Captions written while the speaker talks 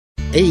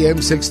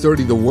AM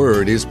 630 The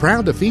Word is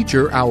proud to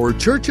feature our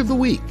Church of the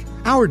Week.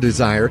 Our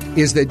desire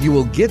is that you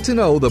will get to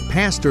know the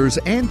pastors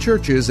and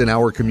churches in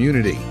our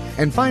community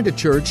and find a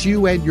church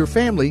you and your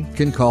family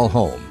can call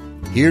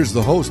home. Here's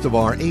the host of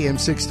our AM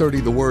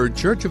 630 The Word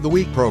Church of the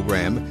Week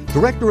program,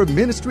 Director of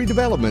Ministry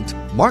Development,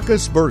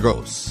 Marcus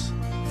Burgos.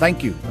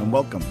 Thank you and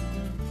welcome.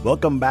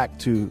 Welcome back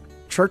to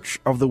Church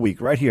of the Week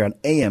right here on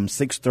AM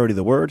 630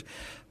 The Word.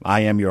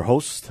 I am your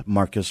host,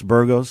 Marcus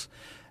Burgos,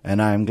 and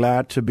I'm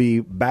glad to be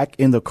back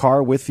in the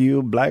car with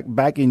you,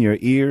 back in your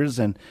ears,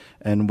 and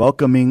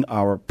welcoming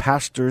our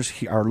pastors,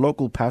 our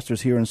local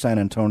pastors here in San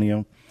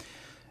Antonio.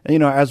 And, you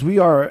know, as we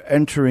are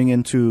entering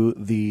into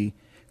the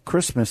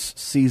Christmas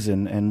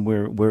season, and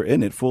we're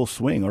in it full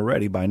swing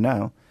already by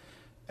now,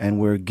 and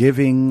we're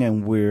giving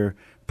and we're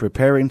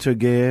preparing to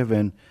give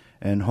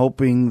and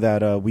hoping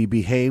that we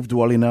behaved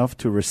well enough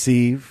to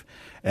receive,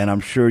 and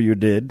I'm sure you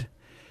did.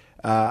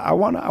 I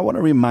want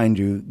to remind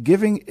you,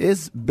 giving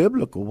is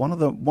biblical. One of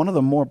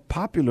the more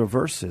popular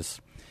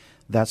verses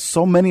that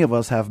so many of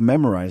us have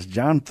memorized,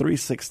 John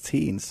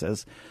 3:16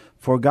 says,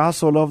 "For God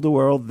so loved the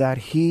world that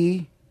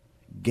He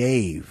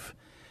gave."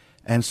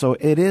 And so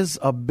it is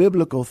a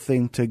biblical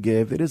thing to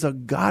give. It is a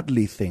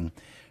godly thing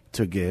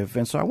to give.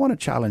 And so I want to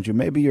challenge you.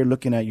 Maybe you're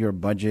looking at your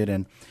budget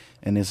and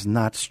it's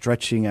not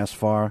stretching as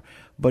far,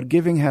 but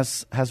giving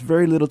has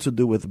very little to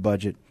do with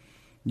budget.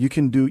 You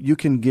can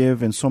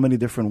give in so many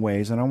different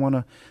ways, and I want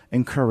to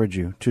encourage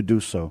you to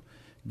do so.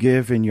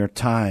 Give in your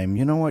time.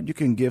 You know what? You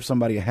can give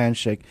somebody a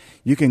handshake.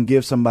 You can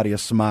give somebody a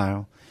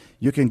smile.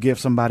 You can give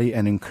somebody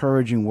an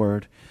encouraging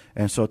word.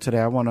 And so today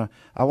I want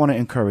to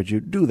encourage you.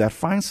 Do that.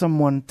 Find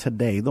someone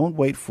today. Don't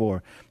wait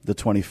for the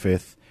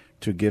 25th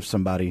to give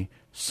somebody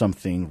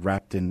something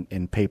wrapped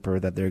in paper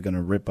that they're going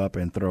to rip up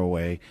and throw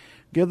away.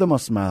 Give them a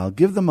smile.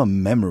 Give them a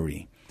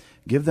memory.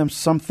 Give them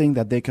something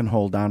that they can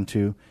hold on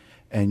to.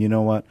 And you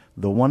know what?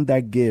 The one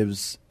that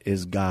gives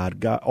is God.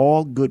 God.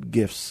 All good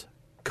gifts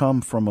come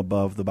from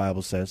above, the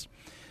Bible says.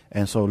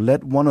 And so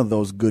let one of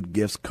those good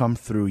gifts come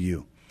through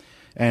you.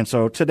 And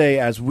so today,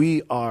 as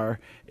we are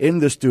in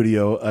the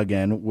studio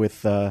again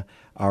with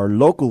our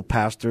local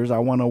pastors, I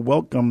want to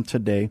welcome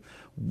today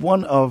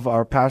one of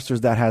our pastors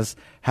that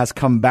has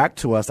come back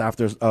to us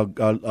after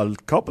a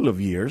couple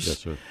of years. Yes,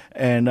 sir.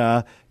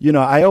 And, you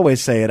know, I always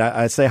say it.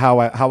 I say how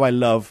I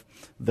love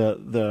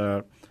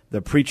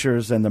the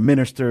preachers and the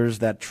ministers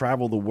that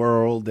travel the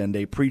world, and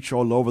they preach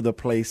all over the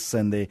place,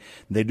 and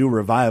they do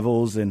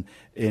revivals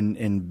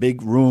in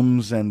big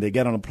rooms, and they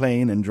get on a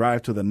plane and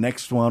drive to the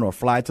next one or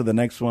fly to the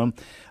next one.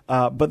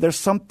 But there's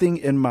something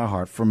in my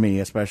heart, for me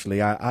especially.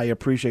 I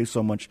appreciate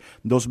so much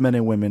those men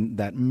and women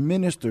that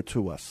minister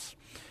to us.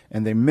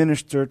 And they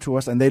minister to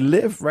us, and they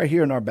live right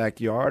here in our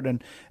backyard.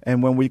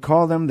 And when we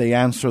call them, they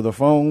answer the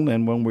phone.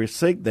 And when we're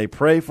sick, they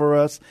pray for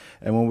us.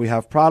 And when we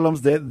have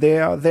problems, they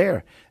are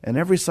there. And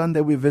every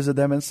Sunday we visit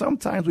them, and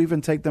sometimes we even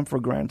take them for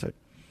granted.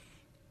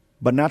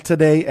 But not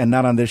today, and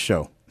not on this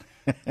show.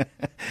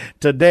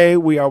 Today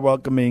we are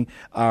welcoming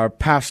our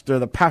pastor,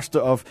 the pastor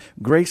of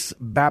Grace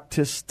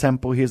Baptist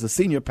Temple. He is the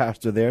senior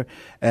pastor there.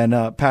 And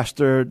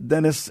Pastor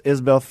Dennis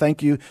Isbell,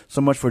 thank you so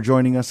much for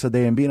joining us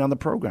today and being on the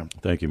program.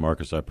 Thank you,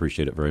 Marcus. I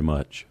appreciate it very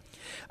much.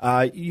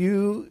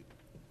 You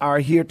are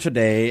here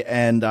today,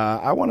 and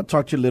I want to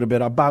talk to you a little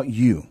bit about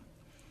you.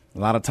 A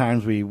lot of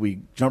times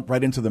we jump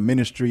right into the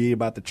ministry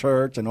about the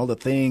church and all the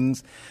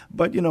things.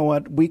 But you know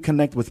what? We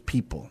connect with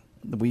people.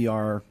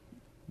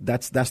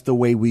 That's the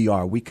way we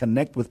are. We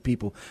connect with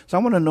people. So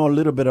I want to know a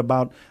little bit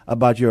about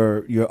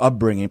your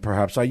upbringing,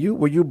 perhaps. Were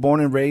you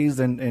born and raised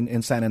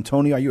in San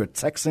Antonio? Are you a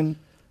Texan?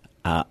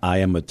 I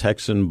am a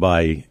Texan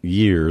by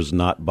years,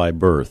 not by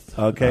birth.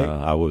 Okay.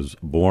 I was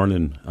born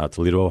in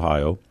Toledo,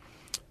 Ohio,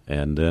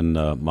 and then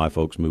my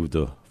folks moved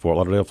to Fort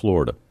Lauderdale,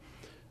 Florida.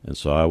 And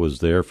so I was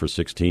there for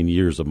 16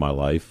 years of my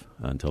life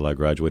until I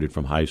graduated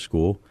from high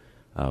school.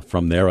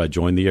 From there, I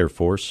joined the Air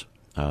Force,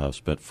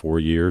 spent 4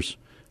 years.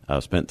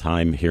 Spent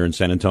time here in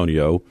San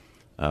Antonio,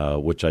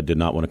 which I did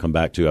not want to come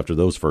back to after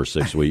those first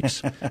 6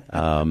 weeks.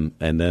 And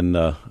then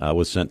I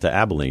was sent to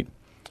Abilene.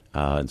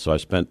 And so I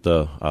spent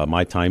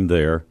my time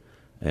there,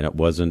 and it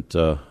wasn't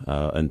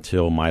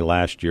until my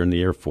last year in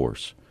the Air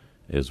Force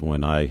is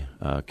when I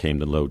came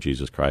to know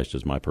Jesus Christ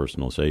as my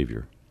personal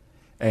Savior.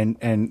 And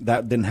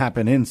that didn't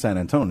happen in San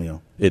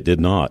Antonio? It did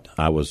not.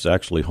 I was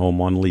actually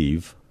home on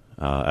leave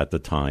at the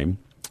time,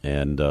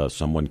 and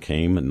someone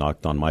came and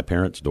knocked on my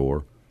parents'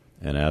 door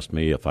and asked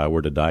me, if I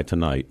were to die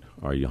tonight,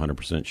 are you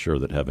 100% sure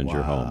that heaven's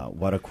your home?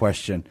 What a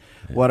question.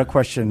 What a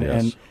question.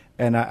 Yes.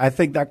 And I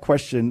think that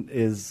question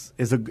is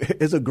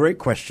a great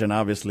question,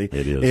 obviously.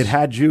 It is. It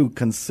had you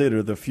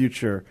consider the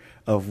future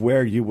of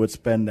where you would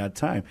spend that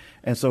time.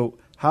 And so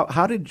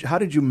how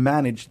did you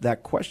manage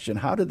that question?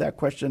 How did that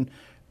question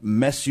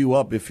mess you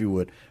up, if you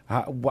would?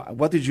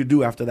 What did you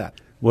do after that?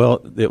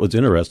 Well, it was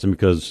interesting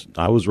because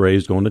I was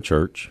raised going to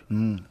church,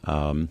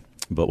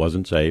 but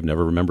wasn't saved,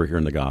 never remember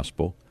hearing the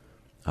gospel.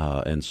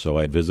 And so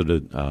I had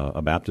visited a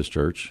Baptist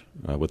church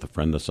with a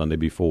friend the Sunday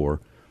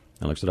before.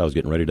 And like I said, I was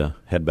getting ready to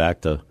head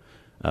back to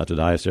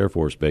Dyess Air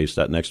Force Base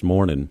that next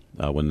morning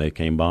when they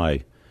came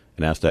by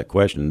and asked that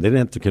question. They didn't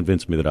have to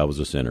convince me that I was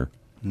a sinner.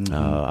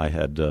 I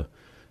had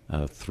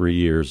 3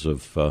 years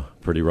of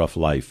pretty rough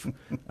life.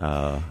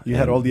 You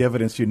had all the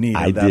evidence you need.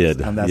 I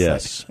did, on that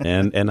yes.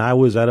 side. and I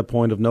was at a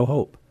point of no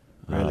hope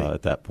Really?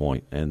 at that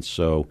point. And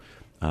so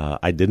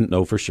I didn't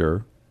know for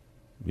sure,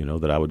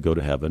 that I would go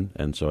to heaven.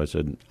 And so I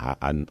said,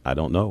 I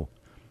don't know.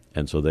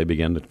 And so they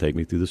began to take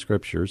me through the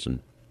Scriptures and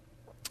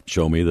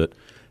show me that,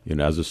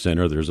 as a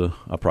sinner, there's a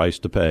price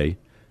to pay,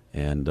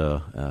 and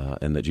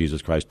that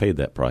Jesus Christ paid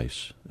that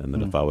price, and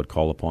that if I would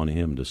call upon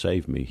Him to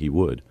save me, He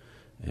would.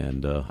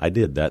 And I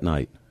did that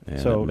night, and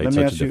So it made let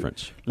me such ask a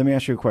difference. Let me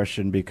ask you a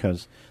question,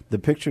 because the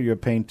picture you're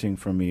painting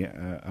for me,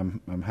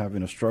 I'm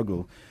having a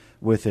struggle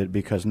with it,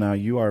 because now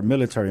you are a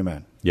military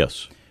man.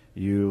 Yes,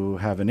 You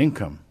have an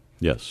income.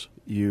 yes,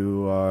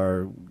 You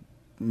are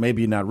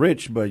maybe not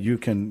rich, but you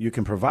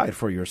can provide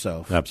for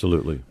yourself.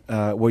 absolutely.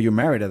 Were you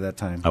married at that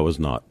time? I was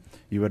not.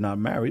 You were not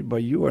married,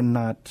 but you were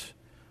not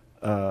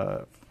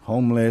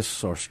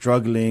homeless or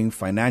struggling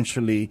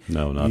financially.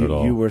 No, not You- at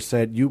all. You were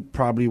said you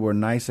probably were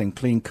nice and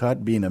clean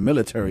cut, being a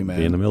military man.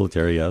 Being in the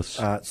military, yes.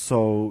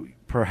 So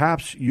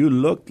perhaps you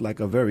looked like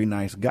a very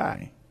nice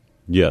guy,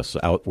 Yes,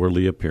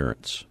 outwardly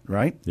appearance.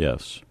 right?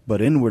 Yes,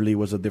 But inwardly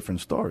was a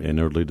different story.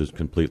 inwardly is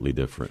completely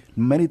different.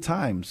 Many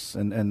times,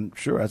 and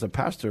sure, as a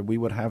pastor, we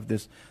would have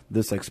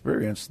this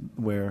experience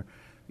where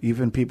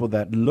even people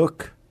that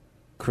look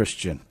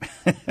Christian,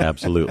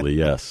 Absolutely,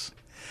 yes.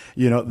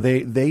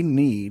 they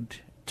need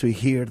to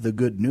hear the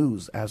good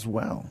news as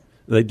well.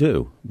 They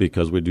do,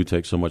 because we do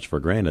take so much for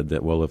granted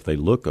that, well, if they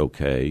look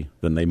okay,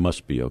 then they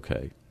must be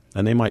okay.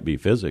 And they might be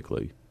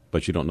physically,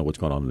 but you don't know what's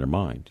going on in their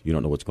mind. You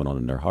don't know what's going on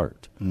in their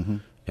heart. Mm-hmm.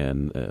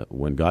 And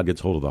when God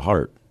gets hold of the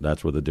heart,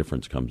 that's where the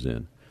difference comes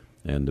in.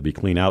 And to be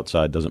clean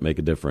outside doesn't make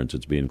a difference.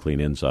 It's being clean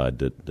inside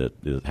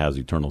that has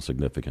eternal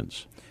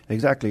significance.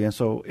 Exactly, and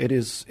so it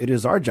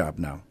is our job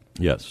now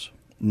Yes,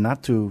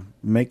 not to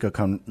make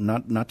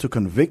not to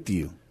convict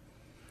you,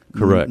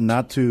 correct.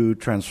 not to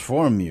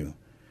transform you,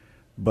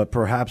 but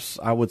perhaps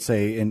I would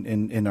say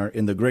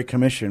in the Great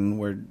Commission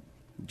where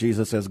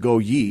Jesus says, "Go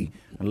ye."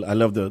 I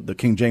love the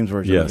King James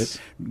version Yes.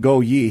 of it.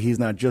 Go ye. He's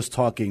not just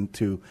talking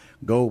to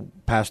go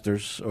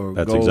pastors or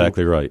That's go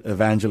exactly right.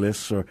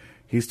 evangelists, or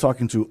he's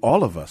talking to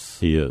all of us.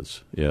 He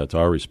is. Yeah, it's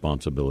our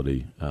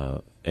responsibility.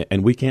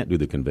 And we can't do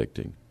the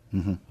convicting.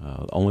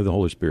 Only the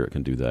Holy Spirit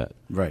can do that.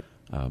 Right.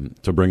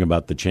 To bring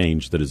about the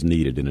change that is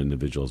needed in an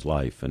individual's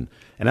life. And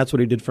that's what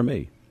He did for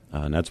me.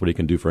 And that's what He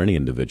can do for any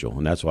individual.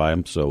 And that's why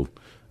I'm so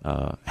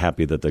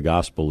happy that the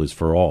gospel is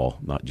for all,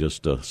 not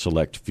just a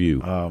select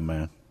few. Oh,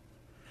 man.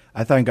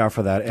 I thank God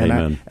for that. And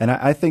Amen.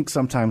 I think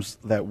sometimes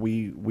that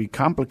we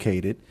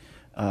complicate it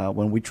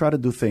when we try to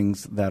do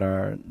things that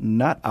are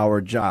not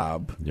our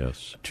job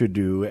Yes. to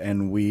do,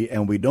 and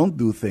we don't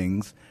do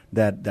things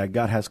that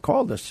God has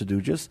called us to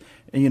do. Just,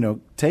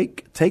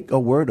 take a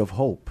word of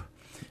hope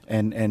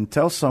and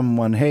tell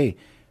someone, hey,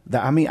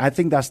 I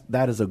think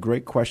that is a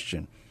great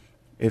question.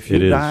 If you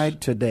It is. died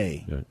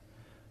today,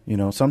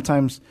 Yeah.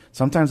 sometimes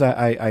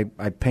I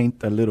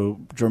paint a little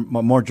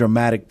more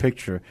dramatic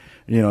picture,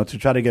 to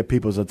try to get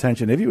people's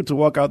attention. If you were to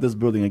walk out this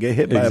building and get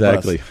hit by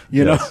Exactly. a bus,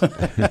 you Yes.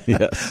 know.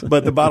 Yes.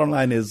 But the bottom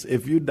line is,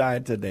 if you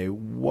died today,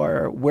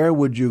 where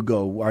would you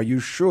go? Are you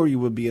sure you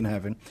would be in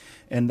heaven?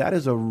 And that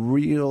is a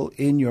real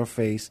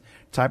in-your-face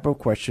type of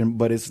question,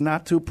 but it's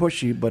not too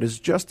pushy, but it's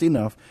just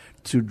enough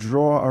to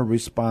draw a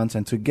response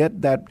and to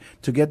get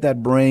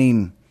that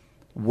brain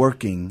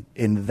working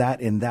in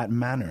that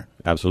manner.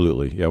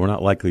 Absolutely. Yeah, we're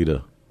not likely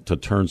to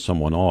turn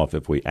someone off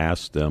if we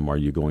ask them, are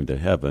you going to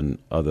heaven,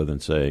 other than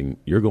saying,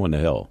 you're going to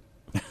hell.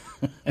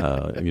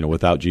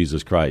 Without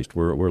Jesus Christ.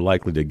 We're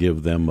likely to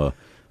give them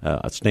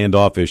a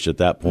standoffish at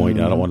that point.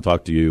 I don't want to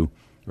talk to you,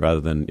 rather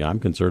than, I'm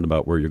concerned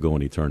about where you're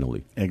going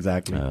eternally.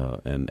 Exactly.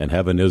 And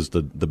heaven is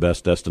the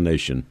best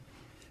destination.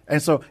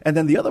 And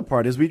then the other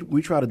part is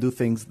we try to do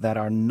things that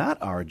are not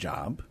our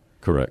job.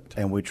 Correct.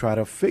 And we try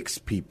to fix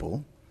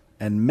people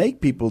and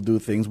make people do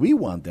things we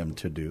want them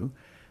to do.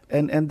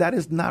 And that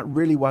is not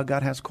really what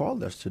God has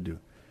called us to do.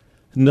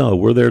 No,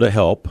 we're there to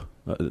help,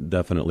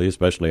 definitely,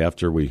 especially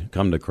after we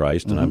come to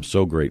Christ. And I'm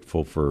so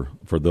grateful for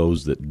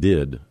those that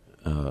did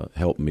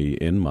help me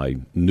in my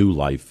new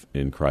life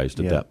in Christ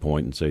at that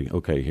point, and say,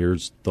 okay,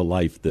 here's the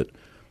life that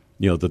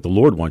the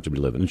Lord wants you to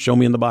be living, and show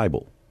me in the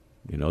Bible.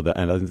 And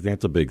I think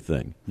that's a big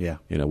thing. Yeah.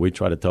 We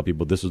try to tell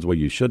people this is the way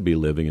you should be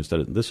living,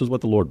 instead of this is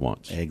what the Lord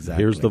wants.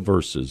 Exactly. Here's the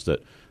verses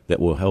that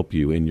will help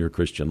you in your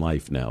Christian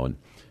life now,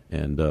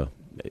 and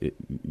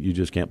you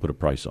just can't put a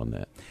price on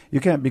that. You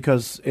can't,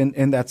 because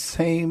in that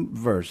same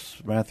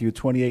verse, Matthew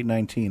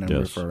 28:19, I'm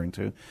Yes. referring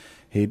to,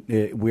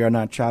 we are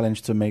not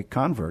challenged to make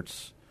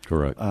converts.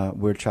 Correct.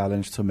 We're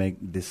challenged to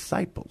make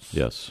disciples.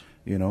 Yes.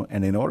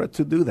 And in order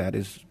to do that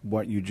is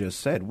what you just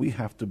said. We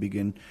have to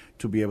begin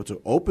to be able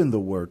to open the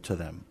word to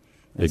them.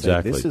 And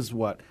Exactly. say,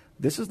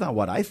 this is not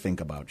what I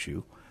think about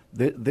you.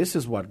 This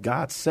is what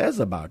God says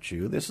about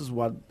you. This is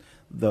what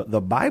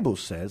the Bible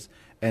says.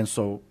 And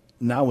so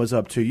now it's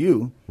up to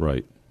you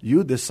Right.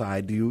 you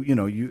decide.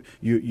 You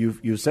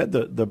said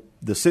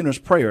the sinner's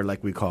prayer,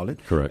 like we call it.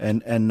 Correct.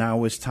 And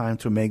now it's time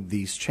to make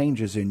these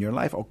changes in your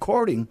life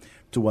according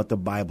to what the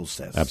Bible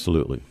says.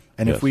 Absolutely.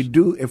 And yes.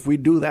 if we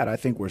do that, I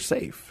think we're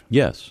safe.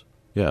 Yes.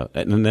 Yeah.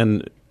 And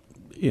then,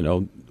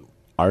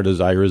 our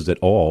desire is that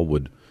all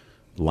would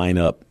line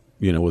up,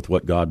 with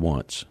what God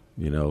wants.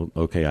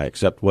 Okay, I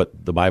accept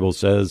what the Bible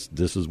says.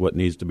 This is what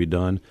needs to be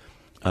done.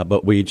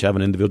 But we each have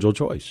an individual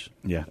choice.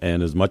 Yeah.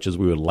 And as much as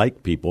we would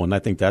like people, and I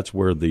think that's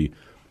where the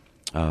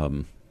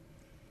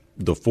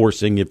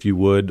forcing, if you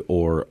would,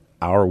 or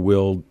our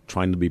will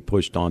trying to be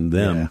pushed on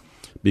them,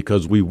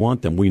 because we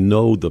want them. We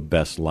know the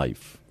best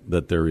life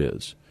that there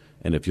is.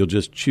 And if you'll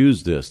just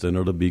choose this, then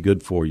it'll be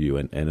good for you,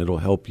 and it'll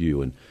help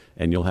you,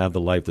 and you'll have the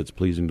life that's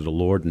pleasing to the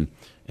Lord,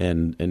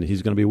 and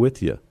He's going to be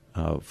with you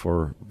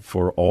for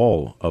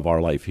all of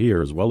our life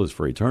here as well as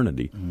for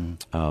eternity.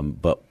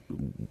 But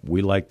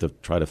we like to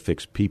try to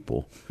fix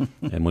people,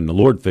 and when the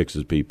Lord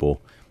fixes people,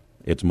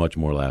 it's much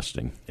more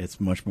lasting. It's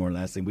much more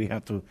lasting. We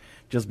have to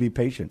just be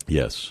patient.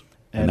 Yes,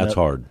 and that's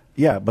hard.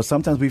 Yeah, but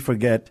sometimes we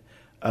forget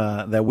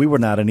that we were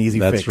not an easy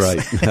fix.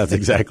 That's right. That's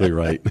exactly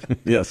right.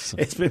 Yes.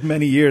 It's been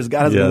many years.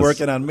 God has been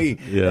working on me.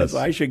 Yes. And so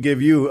I should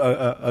give you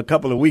a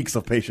couple of weeks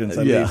of patience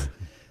at least.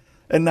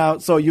 And now,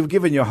 so you've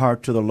given your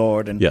heart to the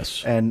Lord. And,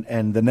 yes.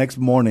 And the next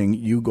morning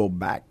you go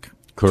back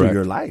Correct. to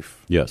your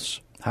life.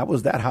 Yes. How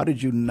was that? How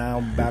did you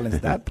now balance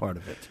that part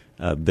of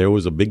it? There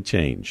was a big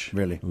change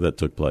that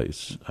took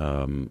place.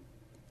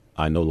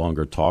 I no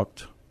longer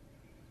talked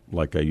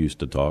like I used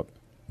to talk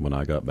when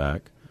I got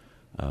back.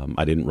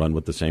 I didn't run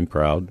with the same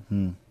crowd.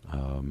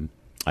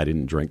 I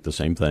didn't drink the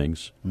same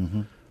things.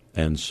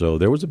 And so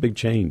there was a big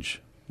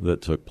change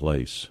that took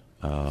place.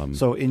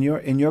 So in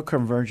your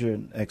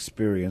conversion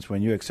experience,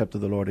 when you accepted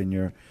the Lord in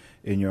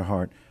your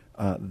heart,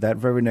 that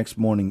very next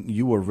morning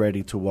you were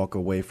ready to walk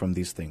away from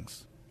these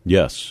things.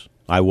 Yes,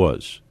 I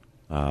was.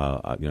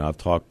 I've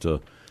talked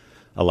to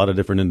a lot of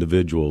different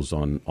individuals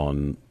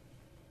on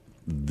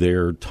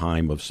their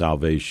time of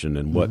salvation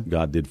and what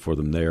God did for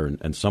them there,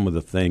 and some of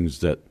the things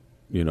that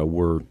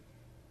were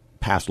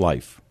past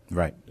life,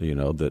 right?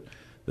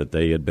 That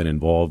they had been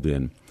involved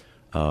in.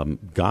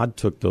 God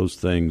took those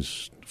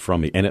things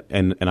from me,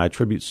 and I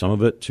attribute some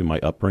of it to my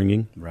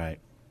upbringing, right?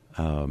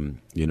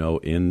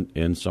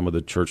 In some of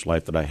the church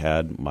life that I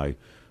had,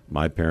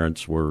 my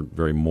parents were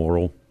very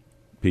moral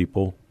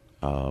people,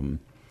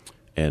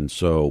 and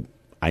so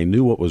I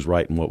knew what was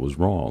right and what was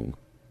wrong.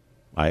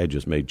 I had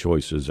just made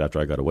choices after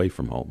I got away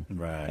from home,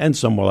 right? And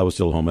some while I was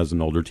still home as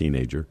an older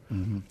teenager,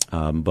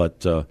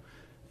 but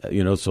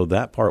so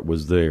that part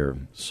was there.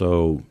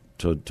 So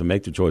to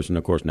make the choice, and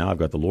of course now I've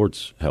got the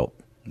Lord's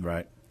help,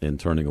 right, in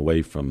turning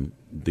away from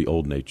the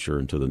old nature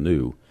into the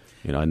new.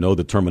 I know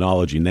the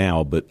terminology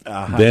now, but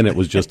then it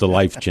was just a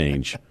life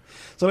change.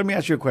 So let me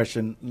ask you a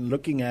question.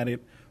 Looking at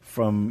it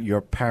from your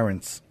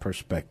parents'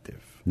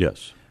 perspective,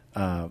 yes,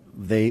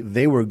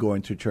 they were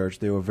going to church.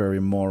 They were very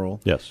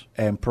moral. Yes,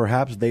 and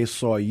perhaps they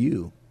saw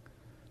you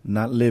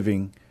not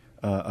living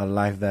a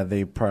life that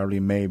they probably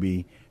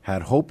maybe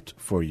had hoped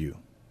for you.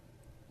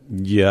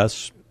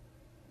 Yes,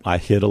 I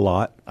hid a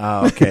lot.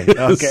 Okay.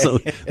 So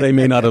they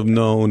may not have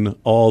known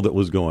all that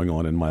was going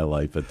on in my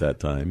life at that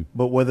time.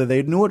 But whether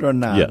they knew it or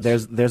not,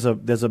 yes. there's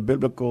a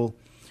biblical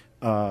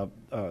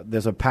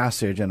there's a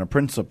passage and a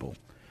principle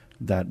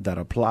that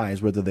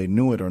applies whether they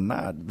knew it or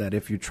not. That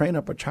if you train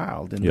up a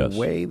child in yes. the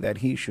way that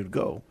he should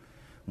go,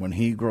 when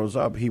he grows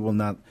up, he will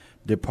not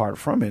depart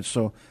from it.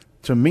 So,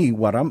 to me,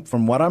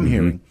 from what I'm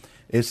hearing,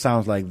 it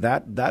sounds like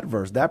that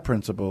verse, that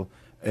principle,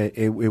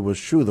 it was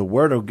true. The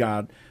Word of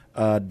God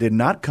did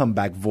not come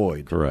back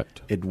void.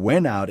 Correct. It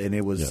went out, and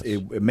it was yes.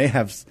 it may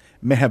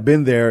have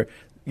been there,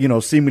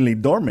 seemingly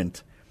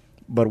dormant,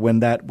 but when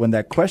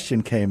that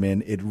question came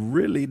in, it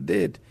really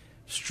did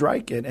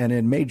strike it, and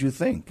it made you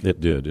think.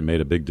 It did. It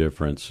made a big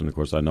difference, and of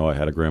course, I know I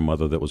had a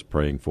grandmother that was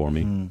praying for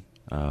me,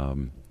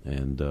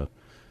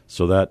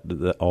 so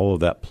that all of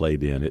that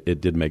played in.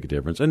 It did make a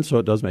difference, and so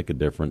it does make a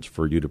difference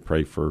for you to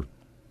pray for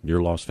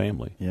your lost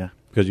family. Yeah,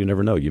 because you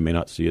never know. You may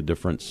not see a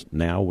difference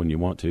now when you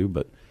want to,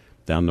 but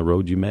down the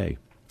road you may.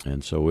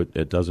 And so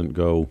it doesn't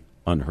go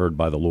unheard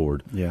by the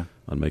Lord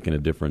on making a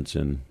difference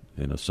in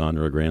a son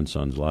or a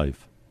grandson's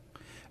life.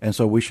 And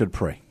so we should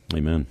pray.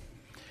 Amen.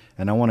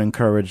 And I want to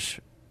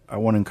encourage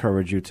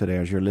you today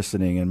as you're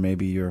listening, and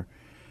maybe you're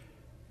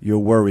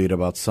worried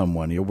about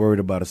someone. You're worried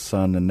about a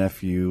son, a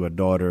nephew, a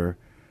daughter,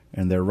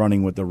 and they're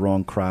running with the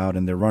wrong crowd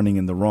and they're running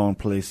in the wrong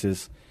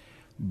places.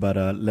 But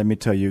let me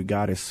tell you,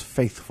 God is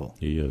faithful.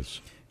 He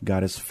is.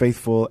 God is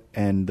faithful,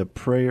 and the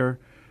prayer,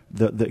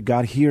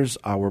 God hears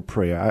our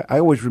prayer. I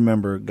always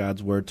remember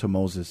God's word to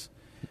Moses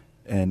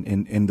and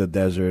in the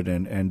desert,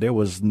 and there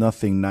was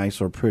nothing nice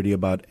or pretty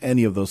about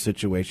any of those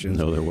situations.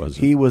 No, there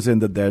wasn't. He was in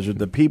the desert.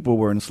 The people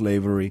were in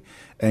slavery,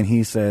 and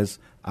he says,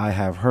 I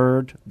have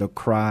heard the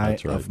cry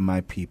of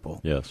my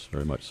people. Yes,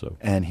 very much so.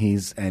 And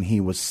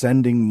he was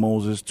sending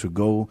Moses to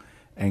go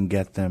and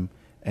get them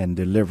and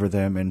deliver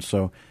them. And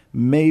so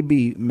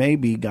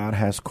maybe God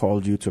has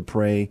called you to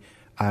pray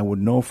I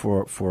would know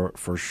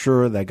for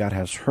sure that God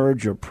has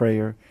heard your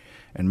prayer,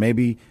 and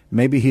maybe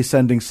He's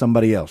sending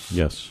somebody else.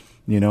 Yes.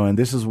 And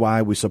this is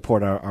why we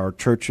support our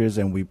churches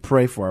and we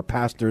pray for our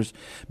pastors,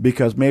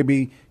 because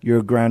maybe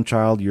your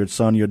grandchild, your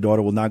son, your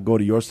daughter will not go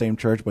to your same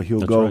church, but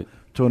he'll go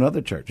to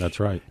another church. That's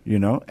right.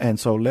 And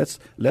so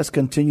let's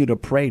continue to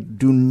pray.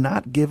 Do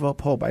not give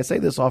up hope. I say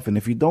this often.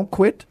 If you don't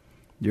quit,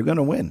 you're going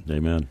to win.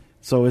 Amen.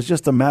 So it's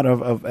just a matter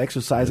of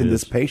exercising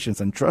this patience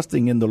and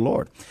trusting in the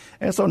Lord.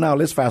 And so now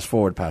let's fast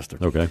forward, Pastor.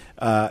 Okay.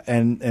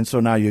 And so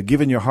now you're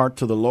giving your heart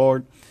to the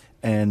Lord,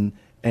 and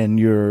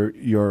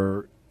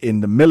you're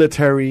in the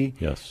military.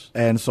 Yes.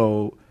 And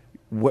so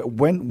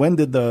when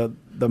did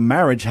the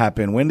marriage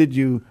happen? When did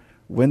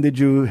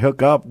you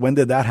hook up? When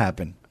did that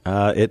happen?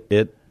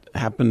 It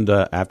happened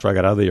after I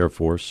got out of the Air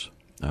Force,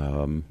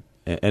 and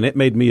it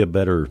made me a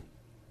better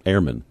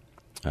airman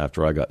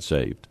after I got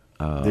saved.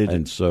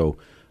 And so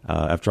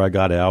after I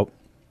got out,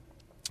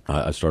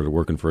 I started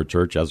working for a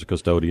church as a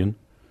custodian.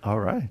 All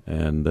right.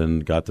 And then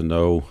got to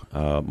know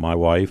my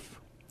wife,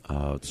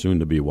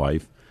 soon-to-be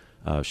wife.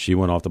 She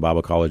went off to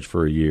Bible college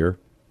for a year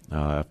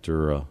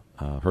after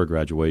her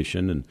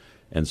graduation,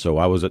 and so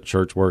I was at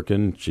church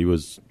working. She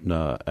was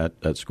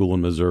at school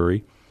in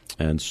Missouri,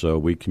 and so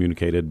we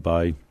communicated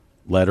by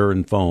letter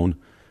and phone.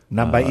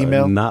 Not by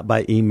email? Not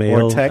by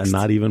email. Or text? And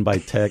not even by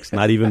text,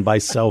 not even by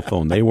cell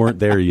phone. They weren't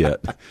there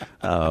yet.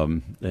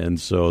 And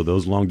so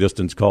those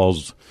long-distance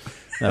calls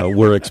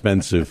were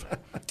expensive.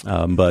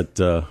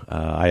 But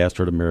I asked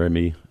her to marry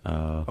me.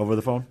 Over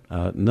the phone?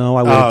 No,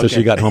 I waited until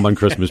she got home on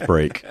Christmas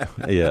break.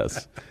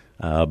 Yes.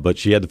 But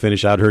she had to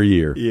finish out her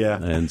year.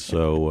 Yeah. And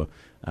so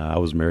I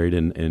was married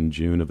in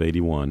June of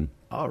 81.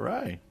 All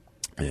right.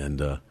 And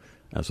so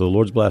the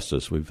Lord's blessed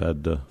us. We've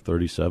had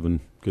 37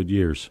 good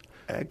years.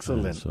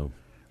 Excellent. So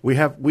we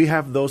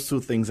have those two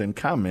things in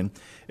common,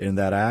 in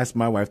that I asked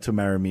my wife to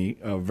marry me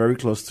very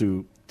close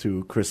to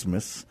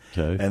Christmas,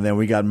 and then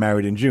we got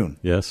married in June.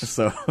 Yes,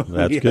 so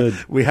that's good.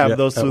 We have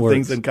those two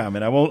things in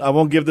common. I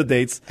won't give the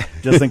dates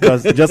just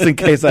in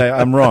case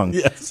I'm wrong.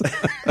 Yes,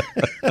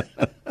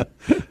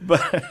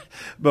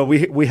 but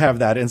we have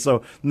that, and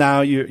so now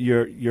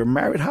you're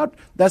married.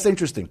 That's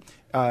interesting.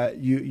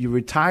 You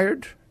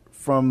retired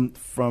from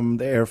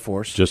the Air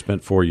Force. Just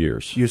spent 4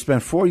 years. You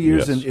spent 4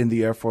 years Yes. in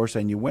the Air Force,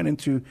 and you went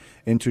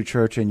into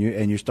church, and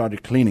you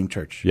started cleaning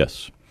church.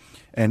 Yes.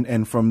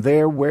 And from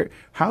there,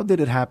 how did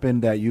it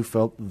happen that you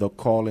felt the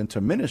call into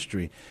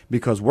ministry?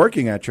 Because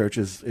working at church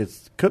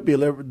could be a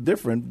little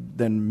different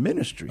than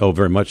ministry. Oh,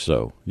 very much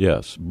so.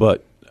 Yes,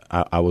 but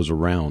I was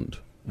around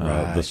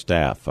Right. the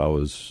staff. I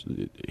was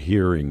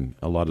hearing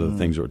a lot of the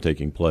things that were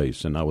taking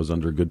place, and I was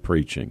under good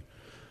preaching.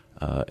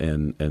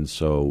 And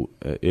so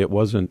it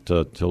wasn't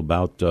till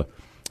about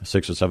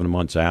 6 or 7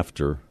 months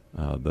after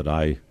that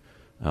I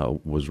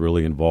was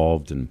really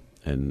involved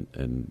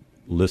and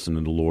listening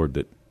to the Lord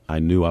that I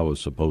knew I was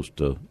supposed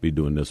to be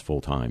doing this full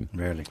time.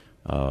 Really?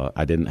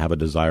 I didn't have a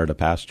desire to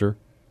pastor.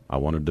 I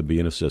wanted to be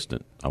an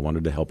assistant. I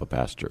wanted to help a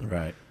pastor.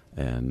 Right.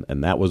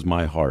 And that was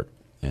my heart.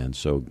 And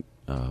so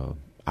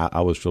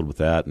I was filled with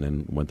that, and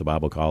then went to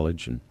Bible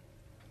college. And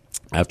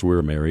after we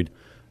were married,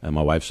 and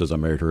my wife says I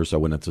married her, so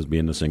I went into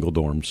being the single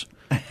dorms.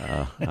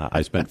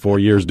 I spent 4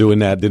 years doing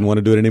that. Didn't want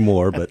to do it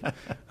anymore, but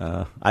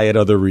I had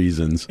other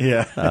reasons.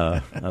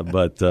 Yeah.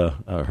 But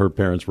her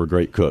parents were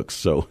great cooks,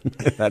 so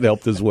that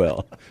helped as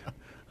well.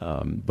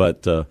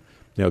 But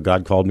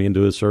God called me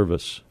into His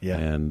service,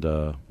 and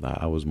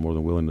I was more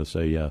than willing to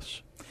say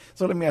yes.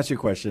 So let me ask you a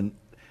question: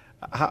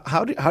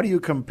 How do you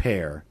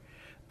compare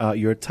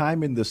your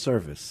time in the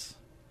service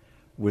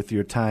with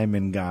your time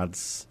in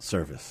God's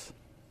service?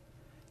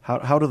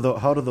 How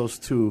do those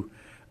two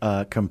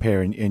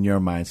compare in your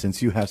mind,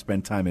 since you have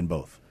spent time in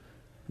both?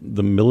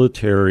 The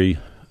military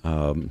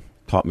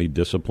taught me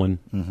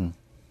discipline,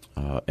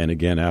 and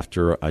again,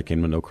 after I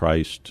came to know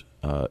Christ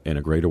in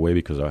a greater way,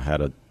 because I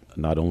had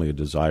not only a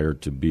desire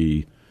to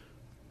be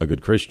a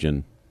good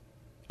Christian,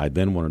 I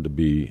then wanted to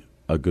be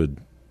a good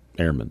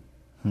airman.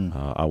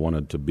 I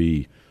wanted to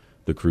be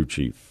the crew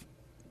chief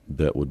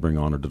that would bring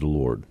honor to the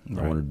Lord.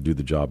 Right. I wanted to do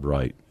the job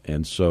right.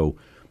 And so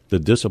the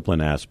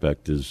discipline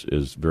aspect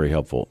is very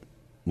helpful,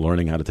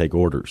 learning how to take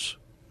orders.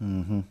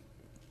 And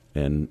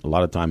a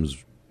lot of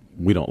times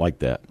we don't like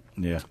that.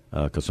 Yeah.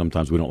 Because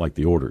sometimes we don't like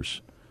the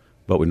orders,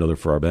 but we know they're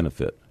for our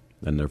benefit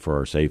and they're for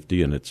our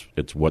safety, and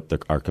it's what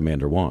our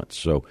commander wants.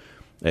 So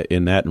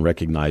in that, and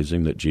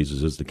recognizing that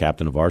Jesus is the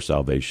captain of our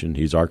salvation,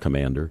 He's our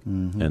commander.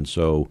 And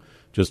so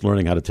just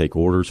learning how to take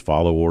orders,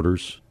 follow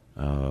orders,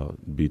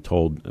 be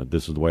told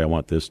this is the way I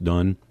want this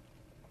done.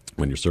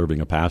 When you're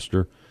serving a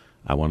pastor,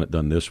 I want it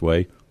done this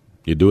way.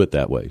 You do it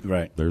that way.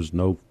 Right. There's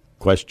no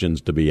questions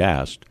to be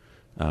asked.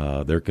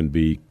 There can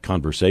be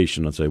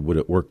conversation and say, would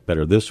it work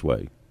better this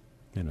way?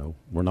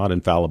 We're not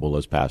infallible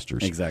as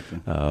pastors. Exactly.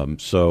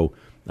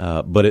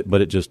 But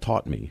it just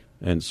taught me.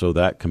 And so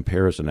that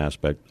comparison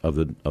aspect of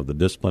the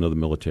discipline of the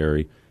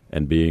military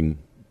and being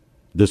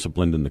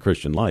disciplined in the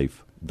Christian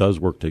life does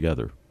work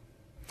together.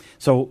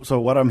 So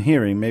what I'm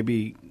hearing,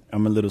 maybe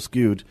I'm a little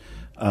skewed,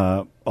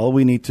 all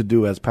we need to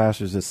do as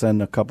pastors is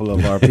send a couple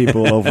of our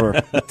people over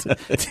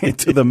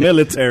to the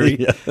military,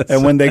 yes.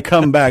 And when they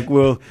come back,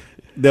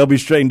 they'll be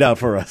straightened out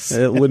for us.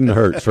 It wouldn't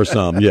hurt for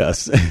some,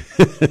 yes.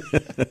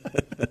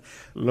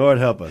 Lord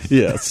help us.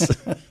 Yes.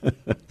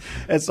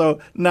 And so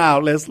now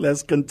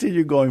let's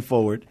continue going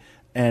forward.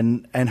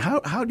 And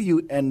how do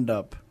you end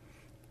up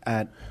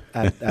at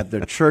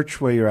the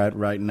church where you're at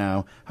right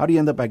now? How do you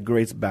end up at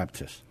Grace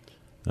Baptist?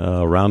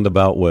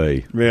 Roundabout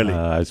way. Really?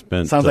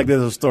 Sounds like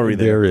there's a story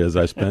there. There is.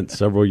 I spent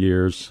several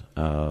years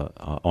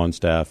on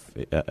staff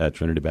at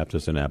Trinity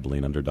Baptist in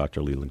Abilene under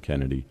Dr. Leland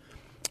Kennedy.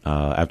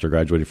 After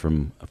graduating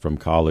from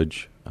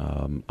college,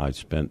 I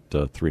spent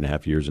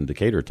 3.5 years in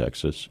Decatur,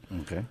 Texas,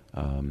 okay.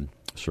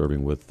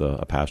 Serving with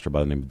a pastor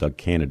by the name of Doug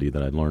Kennedy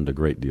that I learned a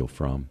great deal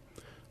from.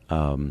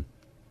 And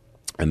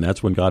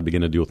that's when God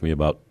began to deal with me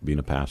about being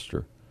a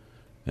pastor.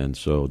 And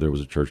so there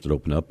was a church that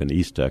opened up in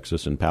East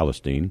Texas in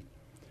Palestine.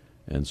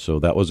 And so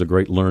that was a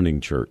great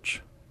learning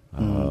church.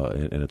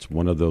 And it's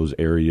one of those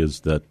areas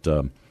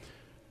that,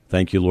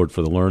 thank you, Lord,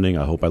 for the learning.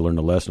 I hope I learned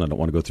a lesson. I don't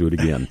want to go through it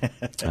again.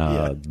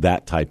 Yeah.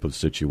 That type of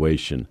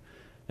situation.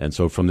 And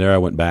so from there I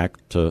went back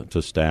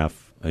to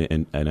staff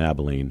in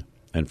Abilene.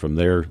 And from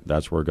there,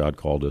 that's where God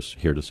called us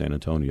here to San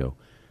Antonio.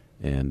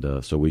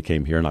 And so we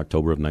came here in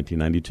October of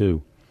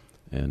 1992.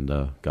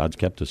 And God's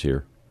kept us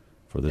here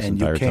for this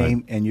entire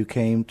time. And you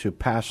came to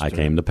pastor. I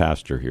came to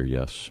pastor here,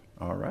 yes.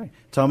 All right.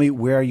 Tell me,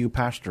 where are you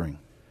pastoring?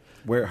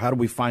 How do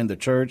we find the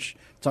church?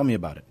 Tell me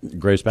about it.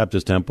 Grace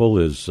Baptist Temple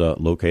is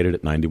located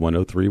at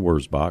 9103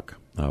 Wurzbach.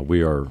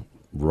 We are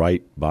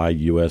right by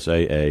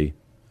USAA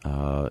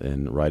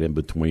and right in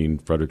between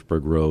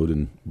Fredericksburg Road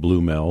and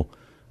Blue Mel.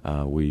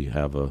 We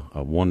have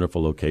a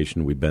wonderful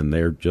location. We've been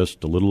there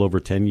just a little over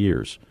 10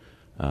 years.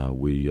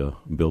 We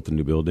built a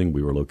new building.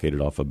 We were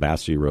located off of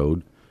Bassey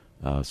Road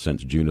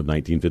since June of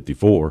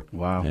 1954.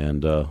 Wow.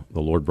 And the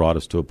Lord brought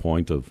us to a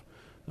point of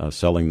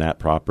selling that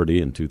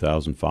property in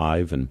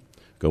 2005 and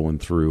going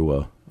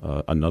through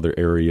another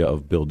area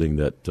of building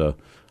that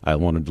I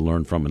wanted to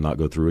learn from and not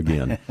go through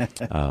again.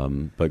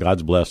 But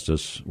God's blessed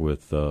us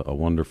with a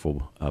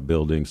wonderful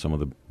building, some of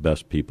the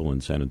best people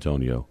in San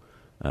Antonio,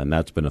 and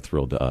that's been a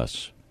thrill to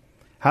us.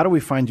 How do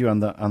we find you on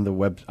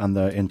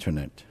the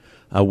internet?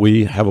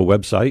 We have a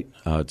website.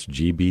 It's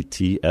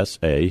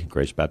GBTSA,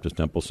 Grace Baptist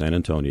Temple San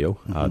Antonio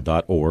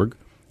 .org.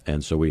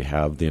 And so we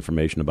have the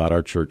information about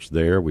our church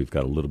there. We've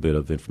got a little bit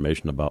of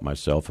information about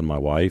myself and my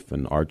wife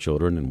and our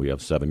children, and we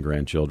have 7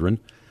 grandchildren,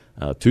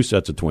 2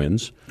 sets of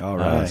twins. All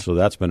right. So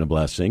that's been a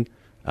blessing.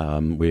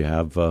 We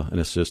have an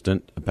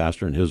assistant, a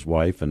pastor and his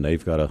wife, and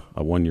they've got a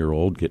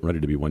 1-year-old, getting ready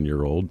to be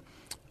 1-year-old.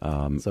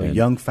 So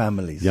young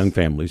families. Young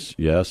families,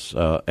 yes.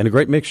 And a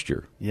great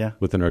mixture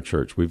within our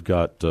church. We've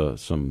got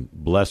some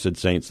blessed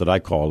saints that I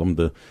call them,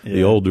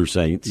 the older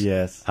saints.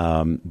 Yes.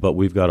 But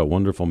we've got a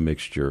wonderful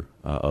mixture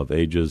of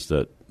ages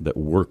that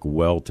work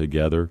well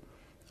together.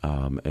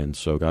 And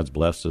so God's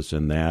blessed us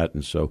in that.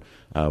 And so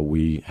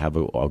we have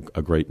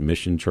a great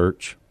mission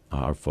church.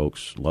 Our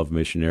folks love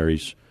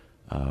missionaries.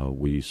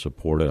 We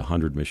support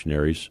 100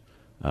 missionaries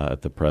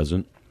at the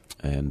present.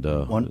 And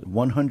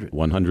 100?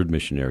 100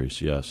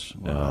 missionaries, yes,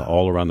 wow.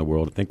 All around the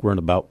world. I think we're in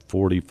about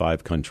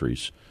 45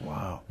 countries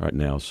right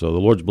now. So the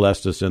Lord's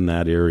blessed us in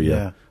that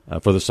area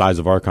for the size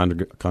of our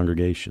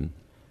congregation.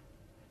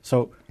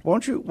 So why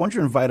don't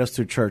you invite us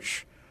to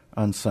church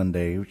on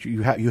Sunday?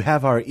 You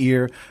have our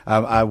ear.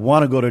 I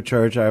want to go to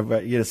church.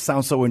 It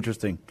sounds so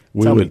interesting.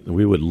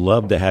 We would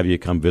love to have you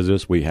come visit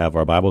us. We have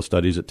our Bible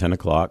studies at 10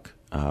 o'clock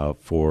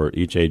for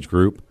each age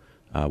group.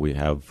 We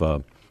have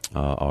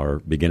our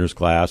beginners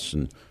class,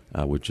 and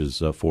which is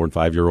 4 and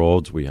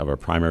 5-year-olds. We have our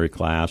primary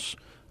class,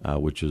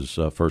 which is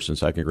first and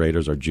second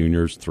graders, our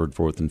juniors, 3rd,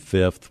 4th, and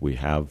 5th. We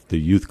have the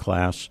youth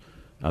class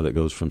that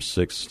goes from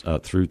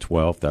 6th through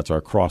 12th. That's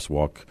our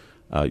crosswalk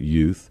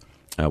youth.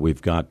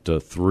 We've got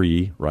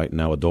 3 right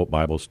now adult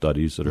Bible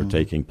studies that are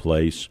taking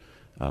place.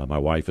 My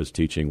wife is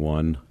teaching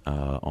one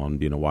on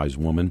being a wise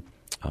woman.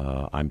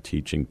 I'm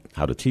teaching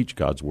how to teach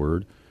God's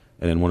Word.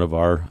 And then one of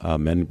our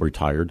men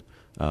retired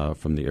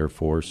from the Air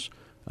Force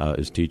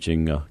is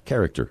teaching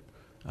character.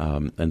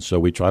 And so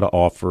we try to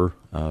offer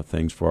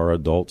things for our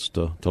adults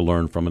to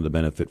learn from and to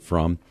benefit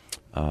from.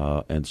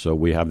 And so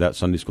we have that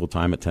Sunday school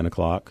time at 10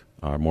 o'clock.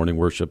 Our morning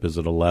worship is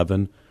at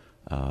 11.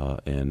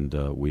 And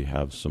we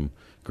have some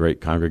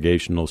great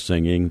congregational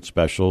singing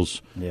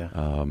specials.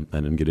 And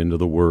then get into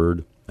the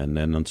Word. And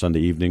then on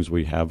Sunday evenings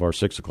we have our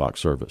 6 o'clock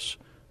service.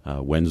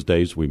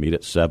 Wednesdays we meet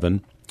at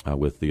 7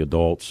 with the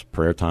adults,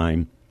 prayer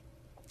time,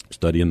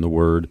 studying the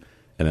Word.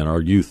 And then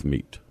our youth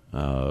meet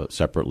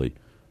separately.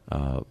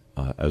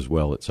 As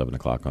well at 7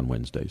 o'clock on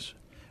Wednesdays.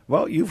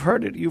 Well, you've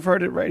heard it. You've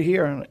heard it right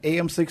here on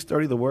AM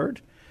 630, The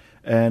Word.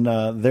 And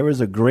there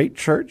is a great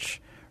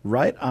church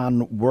right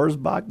on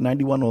Wurzbach,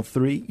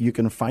 9103. You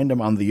can find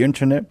them on the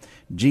internet,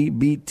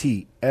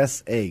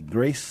 GBTSA,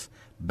 Grace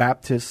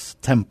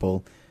Baptist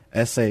Temple,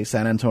 SA,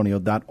 San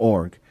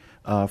Antonio.org,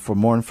 for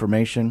more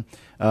information.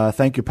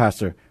 Thank you,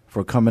 Pastor,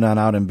 for coming on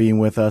out and being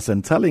with us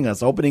and telling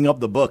us, opening up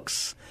the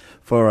books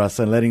for us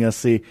and letting us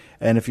see.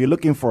 And if you're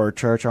looking for a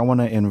church, I want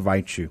to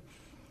invite you.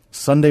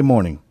 Sunday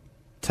morning,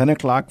 10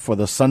 o'clock for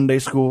the Sunday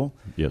school.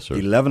 Yes, sir.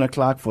 11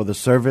 o'clock for the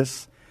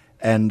service.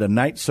 And the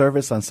night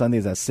service on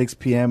Sundays at 6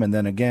 p.m. And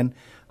then again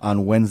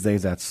on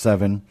Wednesdays at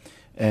 7.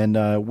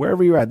 And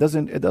wherever you're at,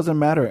 it doesn't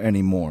matter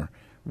anymore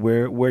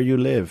where you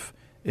live.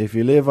 If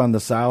you live on the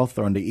south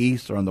or on the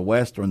east or on the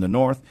west or in the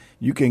north,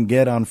 you can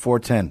get on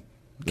 410.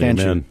 Can't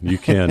Amen. You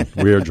can.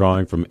 We are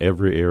drawing from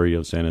every area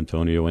of San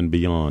Antonio and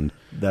beyond.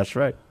 That's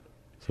right.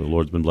 So the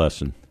Lord's been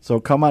blessing. So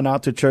come on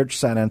out to Church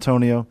San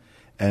Antonio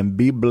and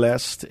be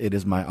blessed. It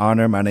is my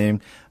honor.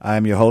 I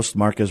am your host,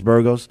 Marcus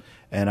Burgos,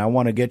 and I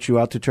want to get you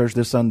out to church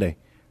this Sunday.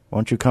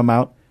 Won't you come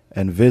out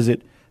and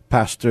visit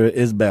Pastor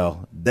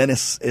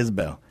Dennis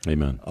Isbell.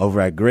 Amen. Over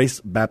at Grace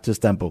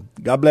Baptist Temple.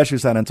 God bless you,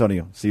 San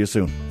Antonio. See you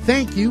soon.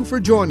 Thank you for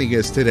joining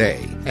us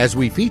today as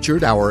we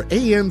featured our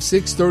AM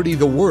 630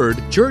 The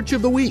Word Church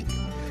of the Week.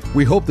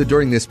 We hope that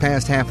during this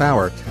past half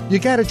hour, you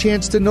got a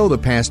chance to know the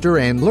pastor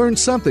and learn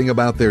something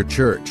about their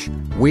church.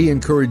 We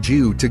encourage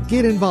you to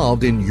get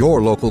involved in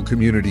your local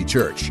community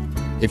church.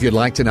 If you'd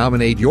like to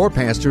nominate your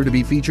pastor to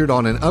be featured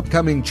on an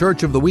upcoming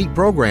Church of the Week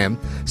program,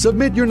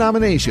 submit your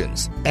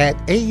nominations at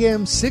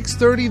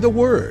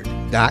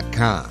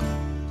am630theword.com.